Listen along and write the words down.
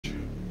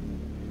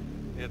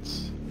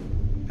It's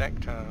back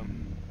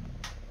time.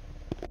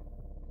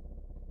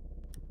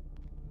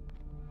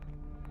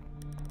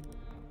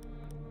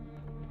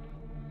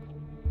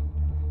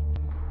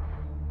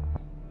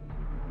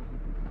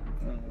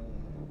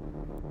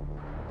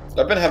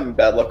 I've been having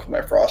bad luck with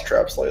my frost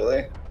traps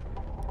lately.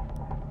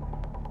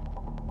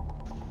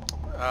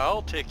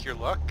 I'll take your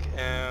luck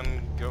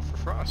and go for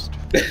frost.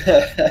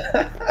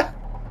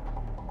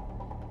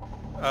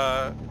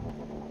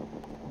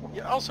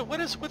 Yeah, also, what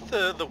is with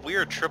the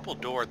weird triple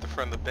door at the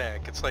front of the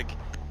bank? It's like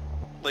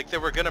they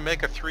were gonna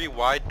make a 3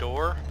 wide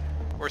door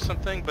or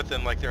something, but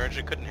then like their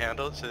engine couldn't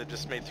handle it, so they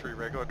just made 3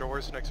 regular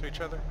doors next to each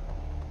other.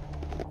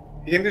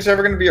 You think there's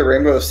ever going to be a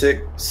Rainbow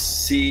Six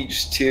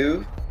Siege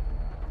 2?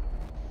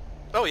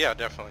 Oh yeah,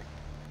 definitely.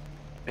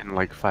 In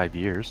like 5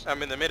 years. I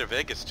mean, they made a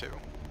Vegas too.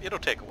 It'll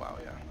take a while,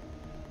 yeah.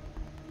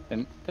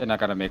 And they're not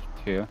gonna make it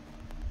 2.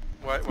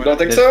 Why don't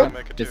think so?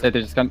 Make it They 2? said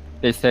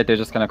they're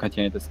just gonna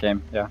continue this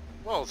game. Yeah.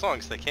 Well, as long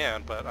as they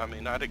can, but I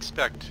mean, I'd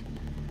expect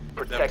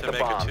Protect them to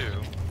the make bomb. it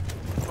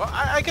 2. Well,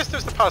 I guess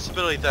there's the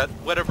possibility that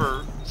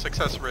whatever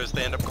successor is,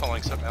 they end up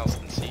calling something else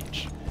than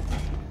Siege.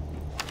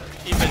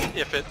 Even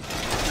if it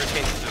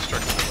retains the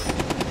destructibility.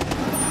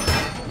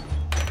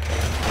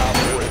 Op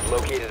 4 has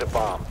located a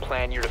bomb.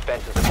 Plan your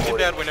defenses Too accordingly.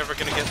 bad we're never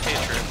gonna get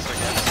Patriots, I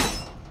guess.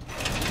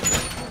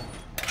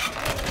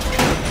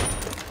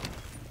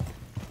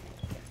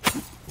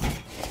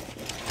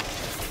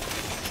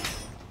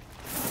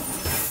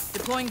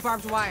 Deploying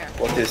barbed wire.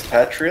 What is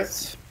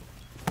Patriots?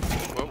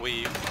 What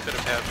we could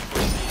have had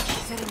before Siege.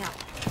 Setting up.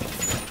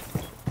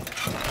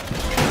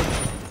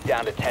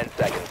 Down to 10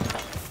 seconds.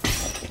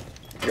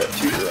 We got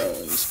 2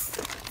 drones.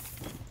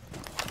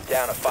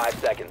 Down to 5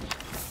 seconds.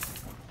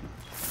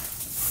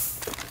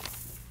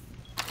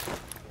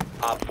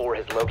 Op 4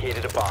 has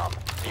located a bomb.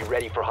 Be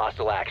ready for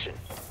hostile action.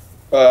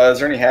 Is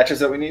there any hatches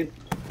that we need?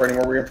 Or any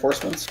more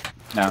reinforcements?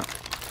 No.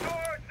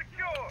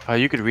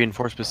 You could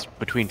reinforce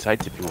between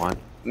sites if you want.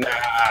 Nah.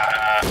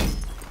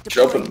 Just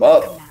open them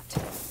up.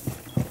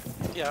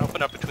 Yeah,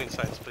 open up between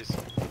sites, please.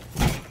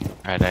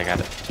 Alright, I got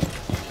it.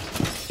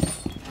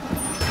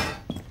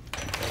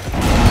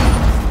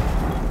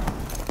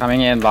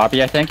 Coming in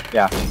lobby, I think.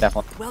 Yeah,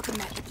 definitely. Welcome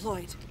mat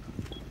deployed.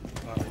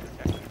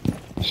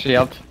 Okay.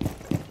 Shield.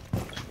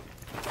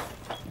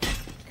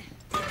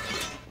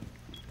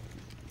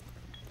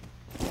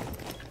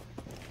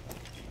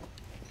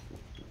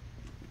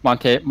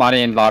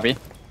 Monty in lobby.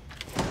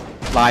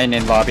 Lion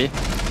in lobby.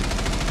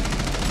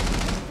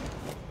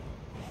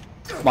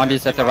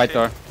 Monty's at the right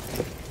door.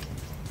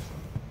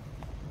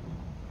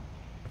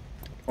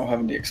 I don't have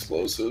any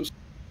explosives.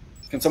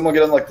 Can someone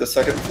get on like the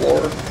 2nd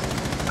floor?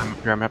 I'm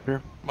up here, I'm up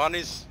here.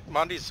 Monty's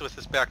with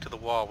his back to the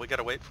wall. We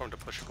gotta wait for him to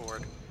push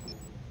forward.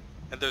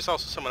 And there's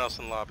also someone else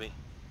in the lobby.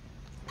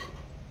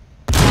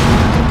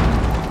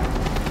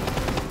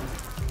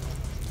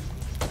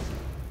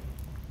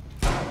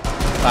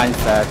 Lion's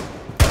dead.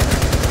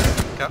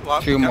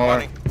 Got 2 more.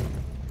 Monty.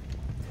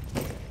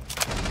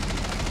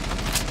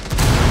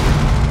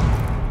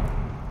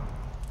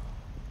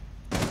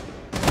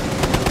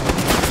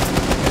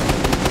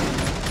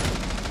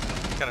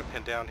 Kind of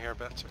pinned down here,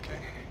 but it's okay.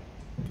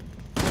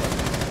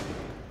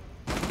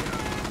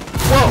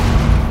 Whoa!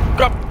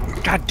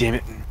 God damn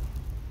it.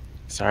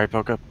 Sorry,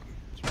 poke up.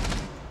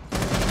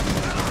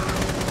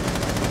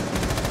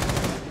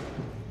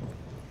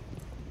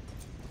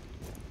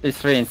 There's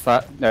 3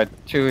 inside. No,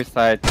 2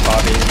 inside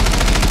lobby.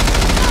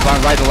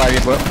 1 right lobby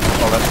bullet.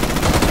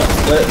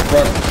 Split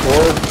front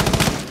door.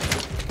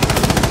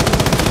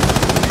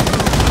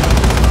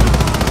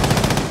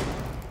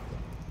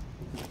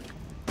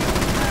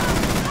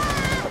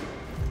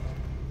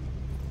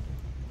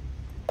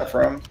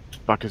 From?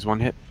 Buck is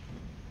 1 hit.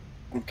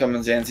 I'm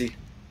coming, Zanzi.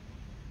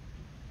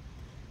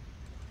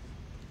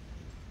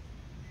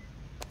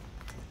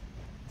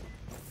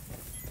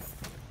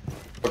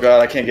 Oh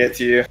god, I can't get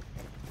to you.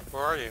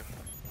 Where are you?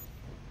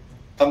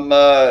 I'm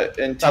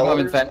in Top of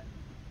television. inside.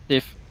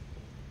 Thief.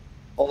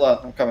 Hold on,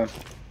 I'm coming.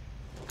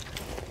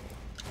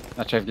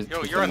 Not sure if this.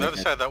 Yo, you're on the other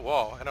side of that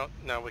wall. I don't.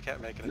 No, we can't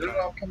make it. In No, time.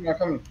 no, I'm coming, I'm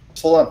coming.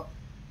 Just hold on.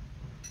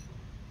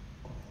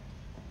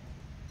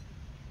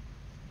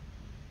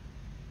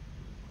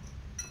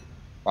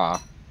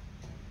 Wow.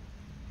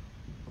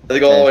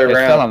 They go all the way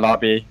They're still around. in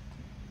lobby.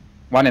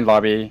 1 in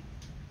lobby.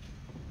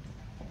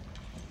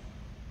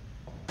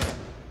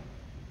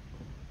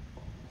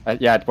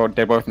 Yeah,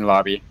 they're both in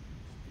lobby.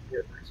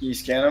 Can you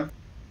scan them?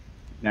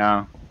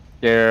 No.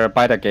 They're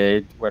by the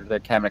gate where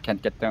the camera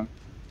can't get them.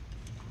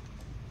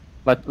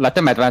 Let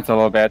them advance a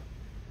little bit.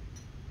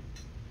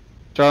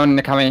 Drone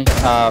coming.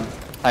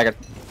 Tiger.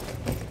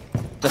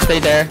 Just stay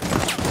there.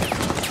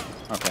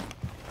 Okay.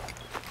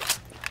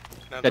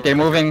 No, Yeah, they're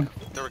moving.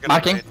 They were gonna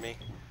Marking. grenade me.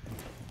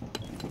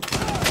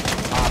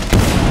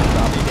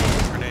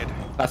 Grenade.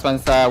 Last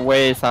one's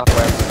way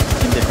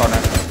southwest in the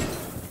corner.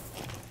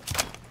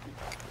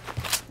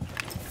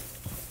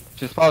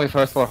 She's probably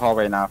first floor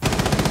hallway now.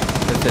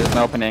 There's an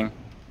opening.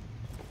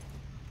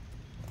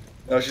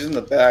 No, she's in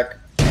the back.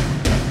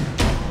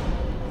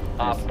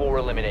 Op 4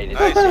 eliminated.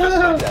 Nice.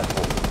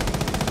 Successful.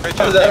 Right,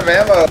 I was out of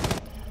ammo.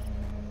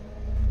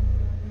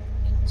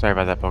 Sorry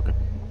about that, Poker.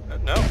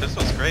 No, this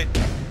one's great.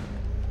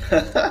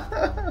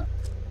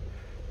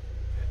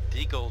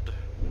 Deagled.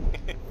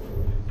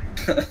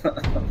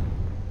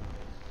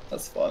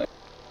 That's funny.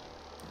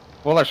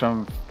 Foolish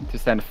to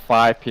send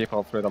 5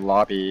 people through the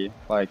lobby.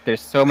 Like,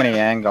 there's so many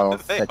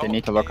angles They that you all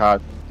need to look came.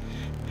 at.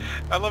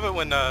 I love it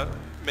when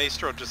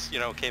Maestro just,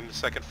 came to the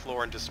second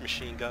floor and just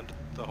machine gunned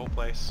the whole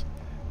place.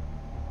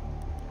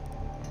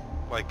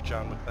 Like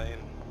John McClane.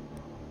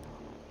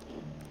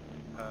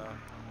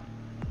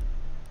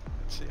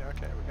 Let's see,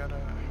 okay, we got a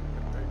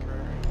breaker.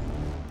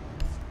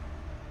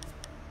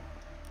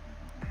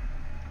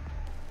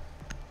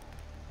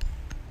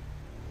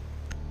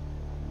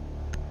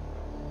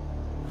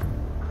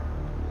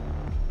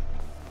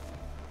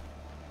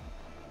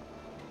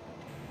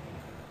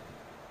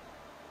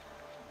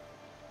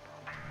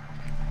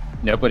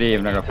 Nobody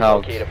even Need to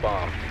repelled locate a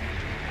bomb.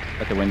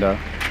 at the window.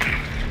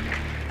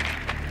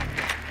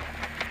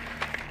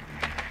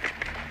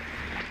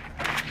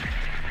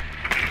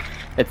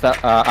 It's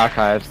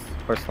archives,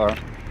 first floor.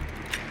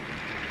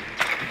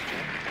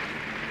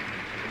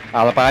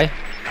 Alibi?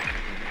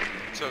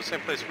 So same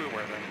place we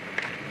were then.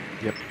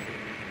 Yep.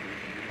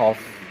 False.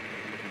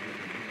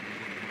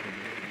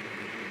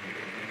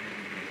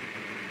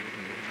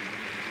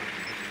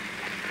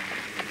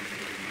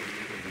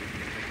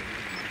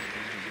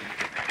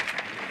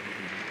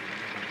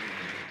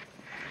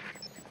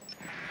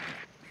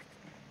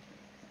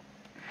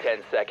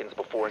 Seconds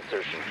before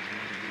insertion.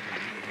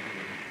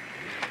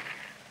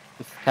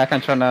 Is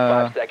Capcan trying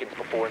 5 to seconds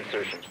before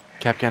insertion.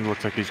 Capcan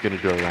looks like he's gonna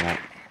do a run out.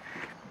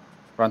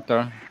 front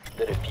door?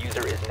 The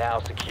diffuser is now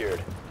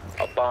secured.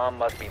 A bomb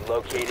must be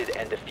located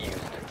and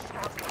defused.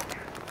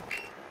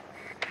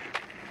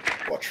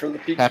 Watch for the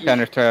peaky. Capcan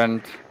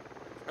returned.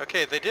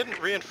 Okay, they didn't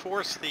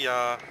reinforce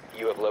the,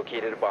 You have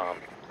located a bomb.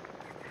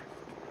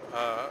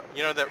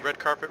 that red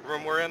carpet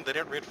room we're in? They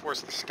didn't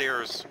reinforce the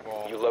stairs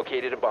wall. You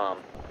located a bomb.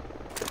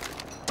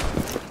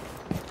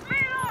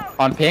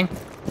 On ping.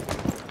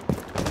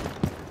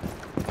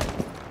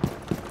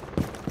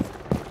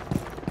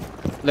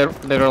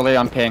 Literally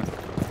on ping.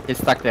 He's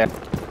stuck there.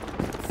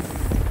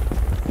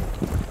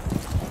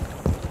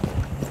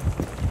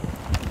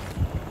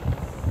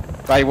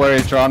 Right where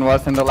his drone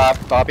was in the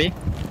lobby.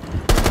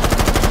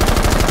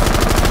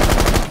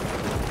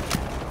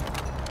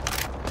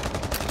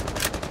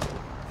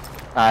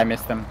 I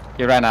missed him.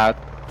 He ran out.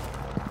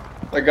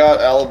 I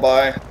got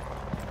alibi.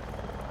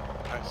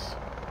 Nice.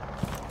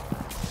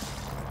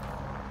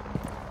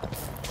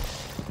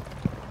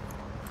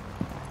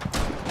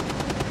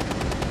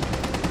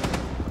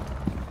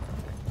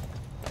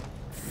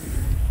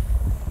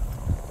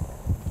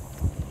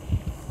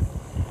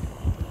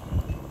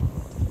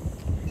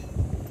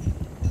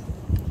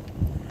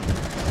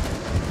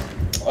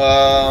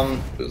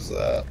 Who's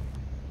that?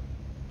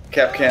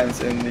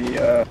 Capcan's in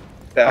the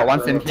back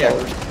one's room in of here.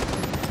 colors.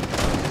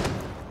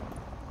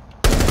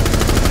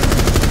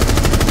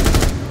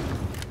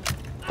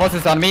 Pulse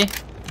is on me.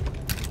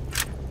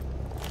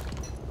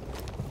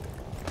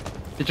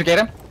 Did you get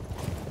him?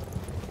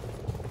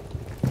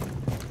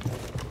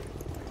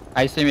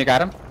 I assume you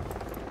got him?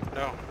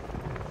 No.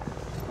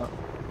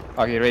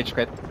 Oh, he rage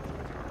quit.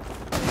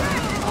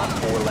 Op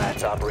 4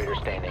 last operator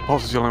standing.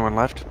 Pulse is the only one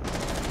left.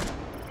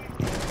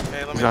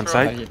 Hey, let He's me on throw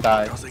site. Oh, he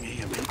died.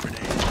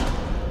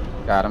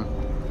 Got him.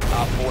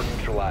 Op 4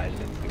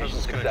 neutralized. I was Mission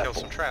just gonna kill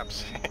successful. some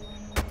traps.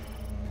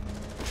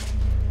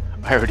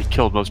 I already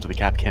killed most of the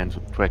Capcans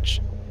with Twitch.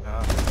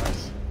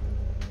 Nice.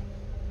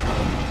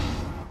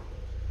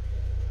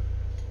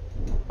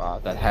 Wow,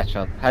 that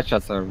headshot.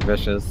 Headshots are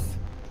vicious.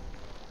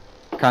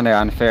 Kinda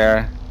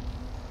unfair.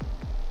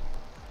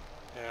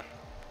 Yeah.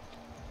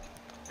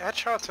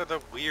 Headshots are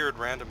the weird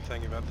random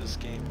thing about this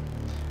game.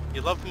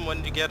 You love them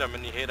when you get them,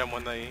 and you hate them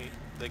when they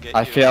get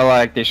I you. feel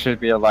like they should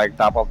be like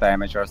double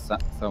damage or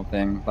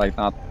something, like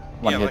not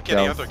one Yeah, hit like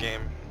any kills. other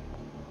game.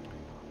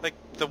 Like,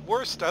 the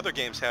worst other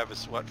games have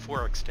is, what,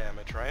 4x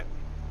damage, right?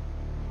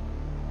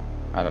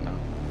 I don't know.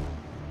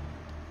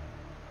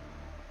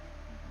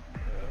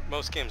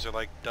 Most games are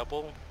like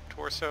double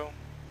torso.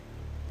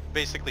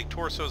 Basically,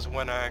 torso's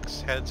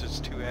 1x, heads is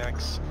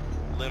 2x,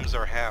 limbs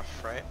are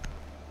half, right?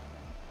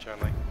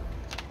 Generally.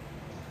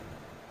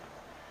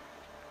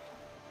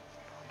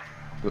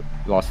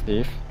 Lost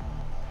thief.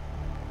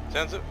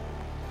 Sounds it.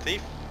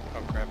 Thief?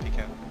 Oh crap, he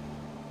can't.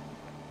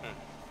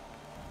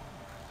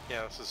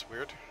 Yeah, this is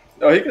weird.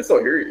 No, he can still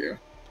hear you.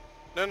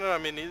 No, I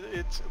mean,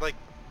 it's like...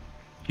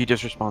 He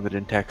just responded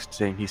in text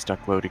saying he's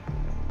stuck loading.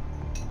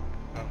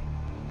 Oh.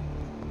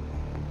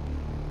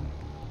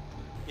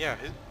 Yeah,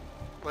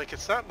 like,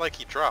 it's not like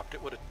he dropped.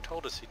 It would have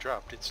told us he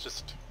dropped. It's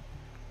just...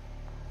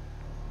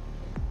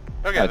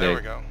 Okay, I there did.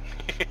 we go.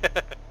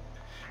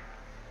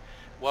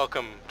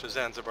 Welcome to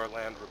Zanzibar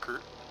Land,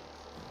 recruit.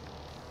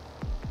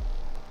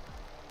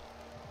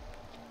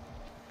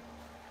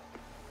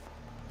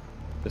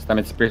 This time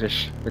it's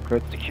British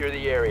recruit. Secure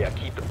the area.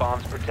 Keep the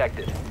bombs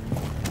protected.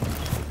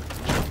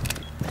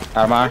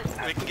 Armor.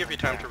 We can give you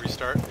time to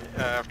restart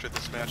after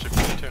this match if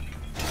you need to.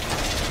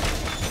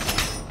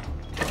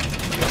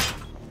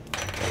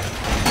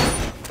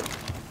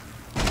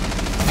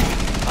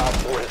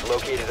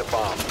 located a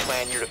bomb.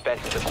 Plan your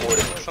defenses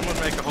accordingly. Someone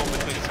make a hole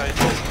between sites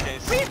just in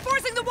case.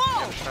 Reinforcing the wall!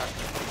 Get a shot.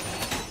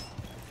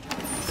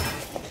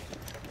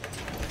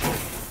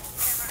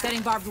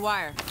 Setting barbed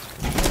wire.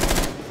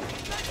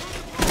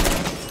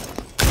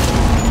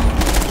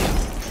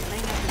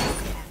 Laying out the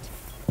welcome mat.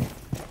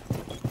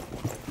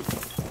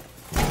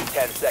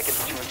 10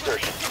 seconds to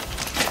insertion.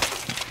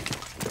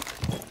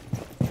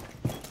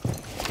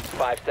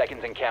 5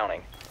 seconds and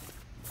counting.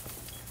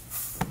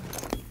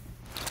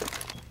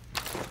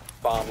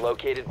 Bomb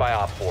located by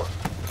Op 4.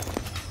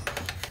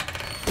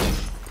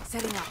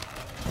 Setting up.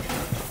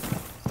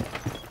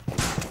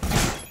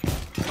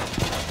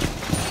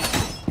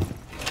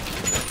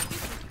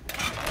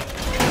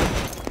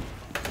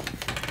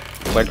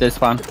 Where's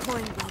this one?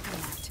 Deploying welcome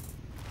mat.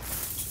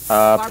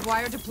 Barbed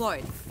wire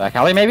deployed. Back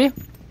alley maybe?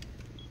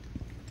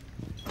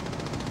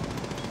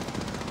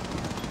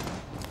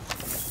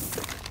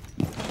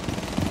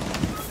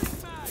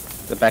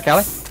 The back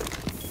alley?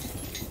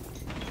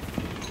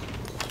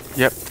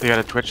 Yep, they got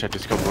a twitch. I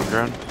just got one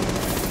drone.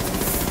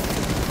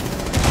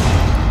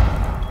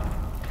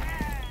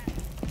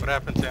 What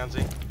happened,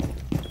 Tansy?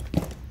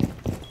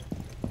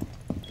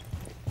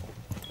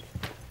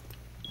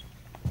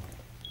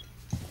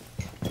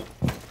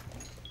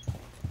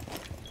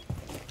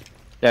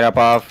 Get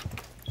above.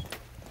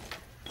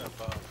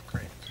 Above,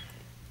 great.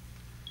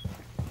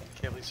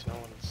 Okay, at least no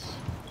one's...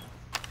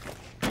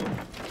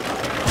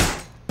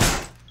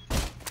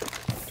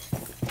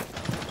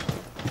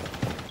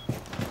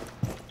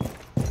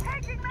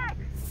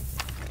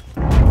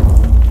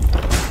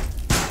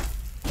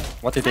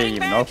 What did they Setting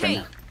even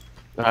open?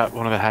 barricade.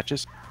 One of the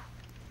hatches.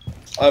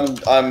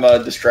 I'm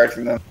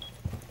distracting them.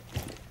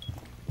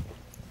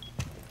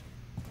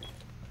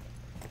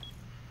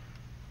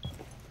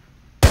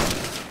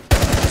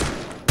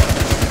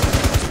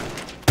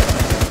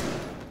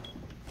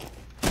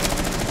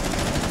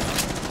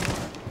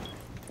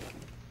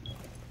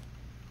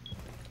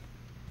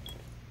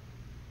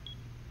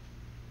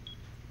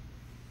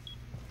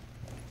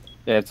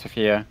 Yeah, it's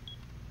Sophia.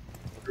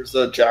 There's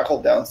a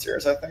jackal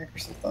downstairs, I think, or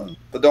something.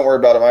 But don't worry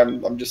about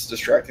him. I'm just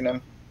distracting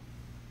him.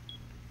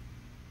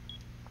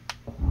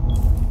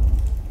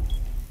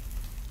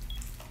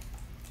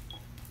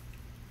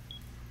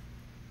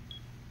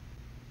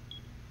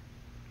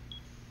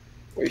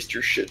 Waste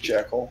your shit,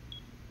 jackal.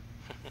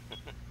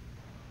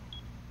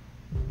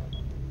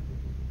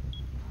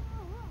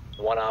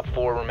 One Op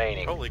 4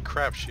 remaining. Holy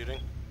crap, shooting.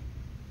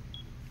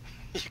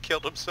 You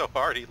killed him so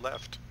hard he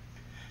left.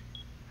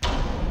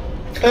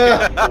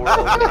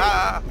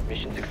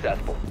 Mission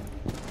successful.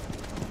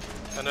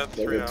 Another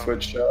Like 3 a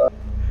Twitch shot.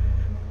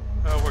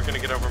 Oh, we're gonna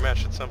get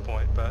overmatched at some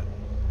point, but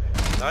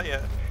not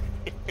yet.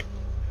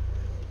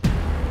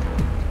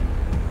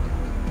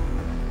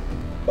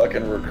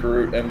 Fucking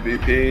recruit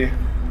MVP.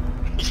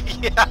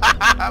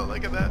 Yeah,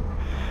 look at that.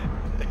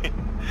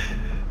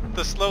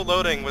 The slow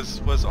loading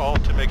was all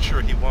to make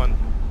sure he won.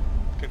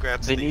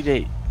 Congrats, They Steve.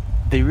 need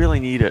they really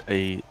need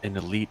an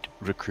elite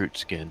recruit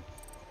skin.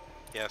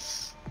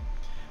 Yes.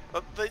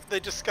 Well, they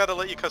just gotta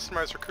let you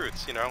customize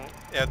recruits, you know?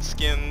 Add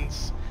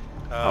skins,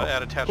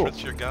 add attachments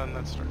to your gun,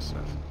 that sort of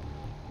stuff.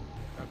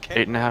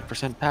 Okay.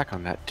 8.5% pack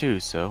on that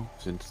too. So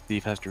since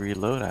Steve has to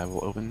reload, I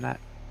will open that.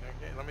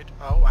 Okay, let me...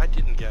 Oh, I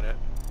didn't get it.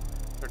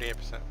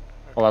 38%. Okay.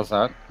 What was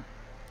that?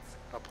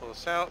 I'll pull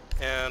this out,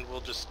 and we'll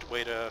just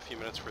wait a few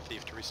minutes for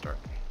Thief to restart.